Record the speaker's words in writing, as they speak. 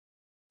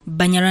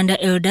Banyarwanda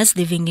elders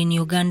living in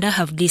Uganda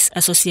have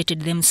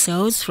disassociated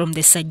themselves from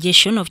the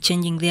suggestion of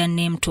changing their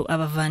name to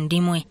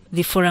Abavandimwe.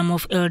 The Forum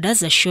of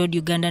Elders assured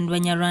Ugandan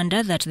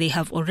Banyarwanda that they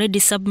have already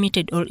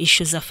submitted all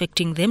issues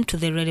affecting them to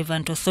the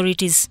relevant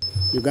authorities.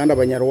 Uganda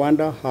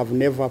Banyarwanda have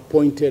never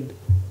appointed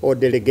or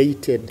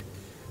delegated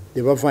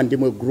the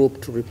Abavandimwe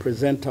group to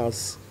represent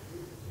us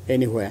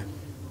anywhere.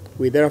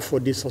 We therefore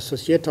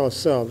disassociate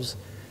ourselves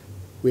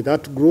with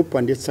that group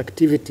and its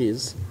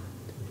activities.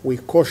 We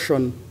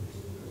caution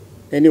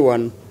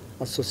anyone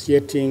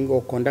associating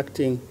or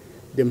conducting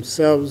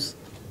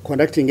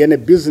any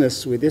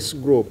business with this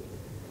group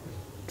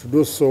to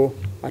do so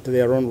at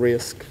their own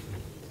risk.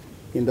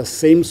 In the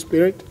same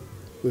spirit,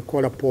 we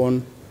call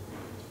upon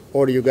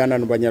all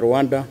Ugandan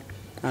Banyarwanda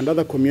and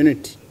other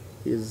communities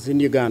in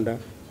Uganda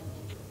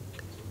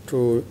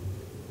to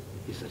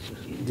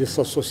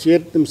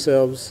disassociate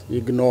themselves,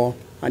 ignore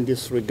and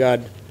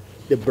disregard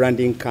the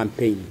branding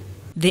campaign.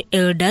 The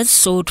elders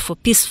sought for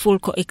peaceful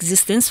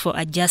coexistence for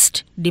a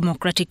just,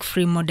 democratic,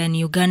 free modern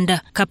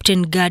Uganda.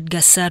 Captain Gad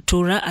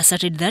Gasaatura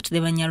asserted that the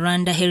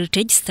Banyarwanda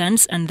heritage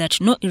stands and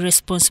that no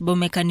irresponsible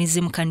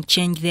mechanism can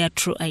change their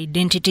true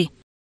identity.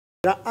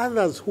 There are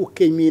others who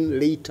came in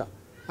later,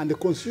 and the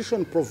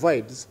Constitution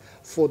provides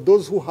for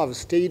those who have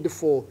stayed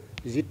for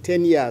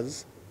 10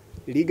 years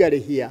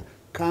legally here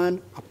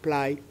can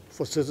apply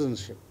for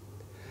citizenship.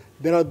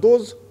 There are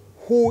those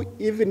who,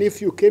 even if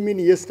you came in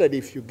yesterday,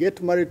 if you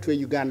get married to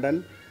a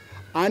Ugandan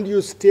and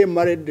you stay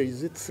married,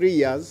 is it 3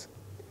 years,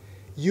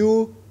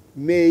 you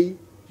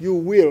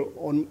will,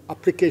 on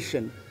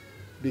application,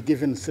 be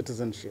given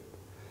citizenship.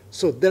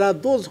 So there are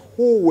those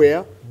who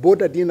were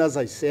bordered in, as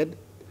I said.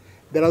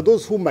 There are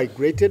those who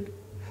migrated.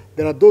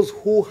 There are those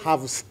who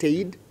have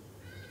stayed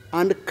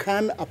and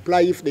can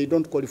apply, if they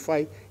don't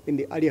qualify in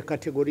the earlier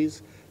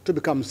categories, to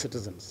become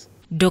citizens.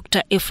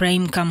 Dr.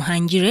 Ephraim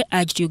Kamhanjire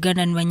urged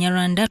Ugandan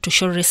Banyarwanda to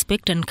show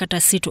respect and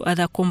courtesy to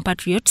other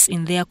compatriots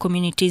in their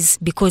communities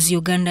because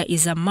Uganda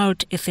is a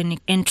multi-ethnic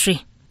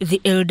entry.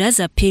 The elders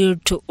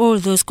appealed to all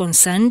those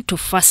concerned to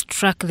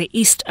fast-track the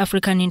East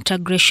African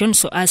integration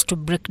so as to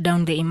break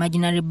down the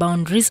imaginary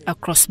boundaries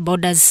across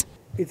borders.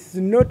 It's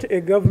not a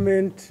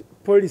government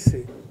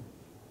policy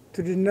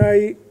to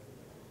deny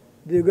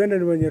the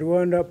Ugandan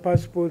Banyarwanda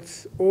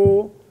passports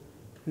or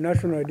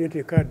national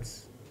identity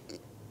cards.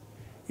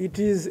 It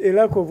is a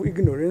lack of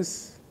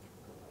ignorance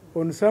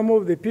on some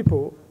of the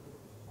people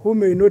who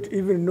may not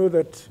even know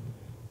that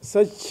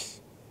such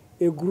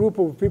a group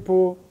of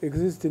people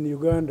exists in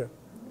Uganda.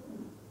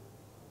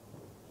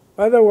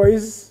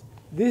 Otherwise,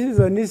 this is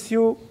an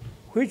issue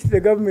which the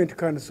government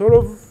can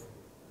solve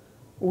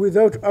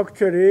without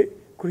actually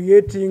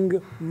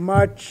creating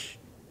much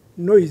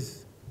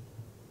noise.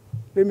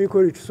 Let me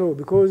call it so,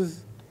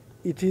 because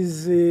it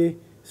is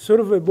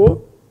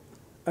solvable.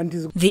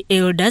 The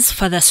elders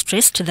further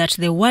stressed that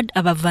the word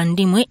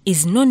Abavandimwe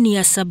is no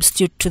near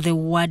substitute to the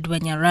word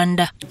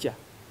Banyarwanda.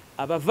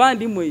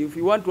 Abavandimwe, if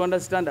you want to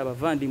understand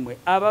Abavandimwe,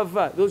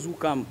 Abava, those who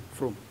come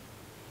from.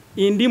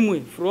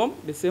 Indimwe, from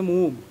the same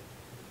womb.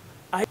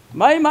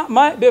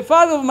 The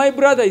father of my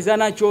brother is an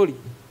Acholi.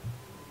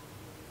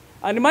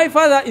 And my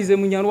father is a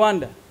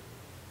Banyarwanda.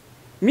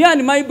 Me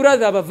and my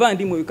brother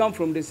Abavandimwe, we come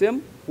from the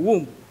same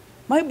womb.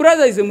 My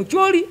brother is a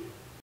Mucholi.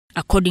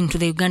 According to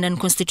the Ugandan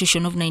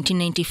Constitution of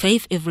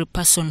 1995, every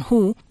person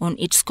who, on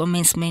its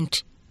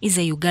commencement, is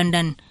a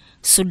Ugandan.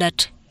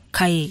 Sudat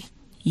Kaye,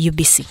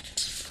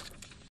 UBC.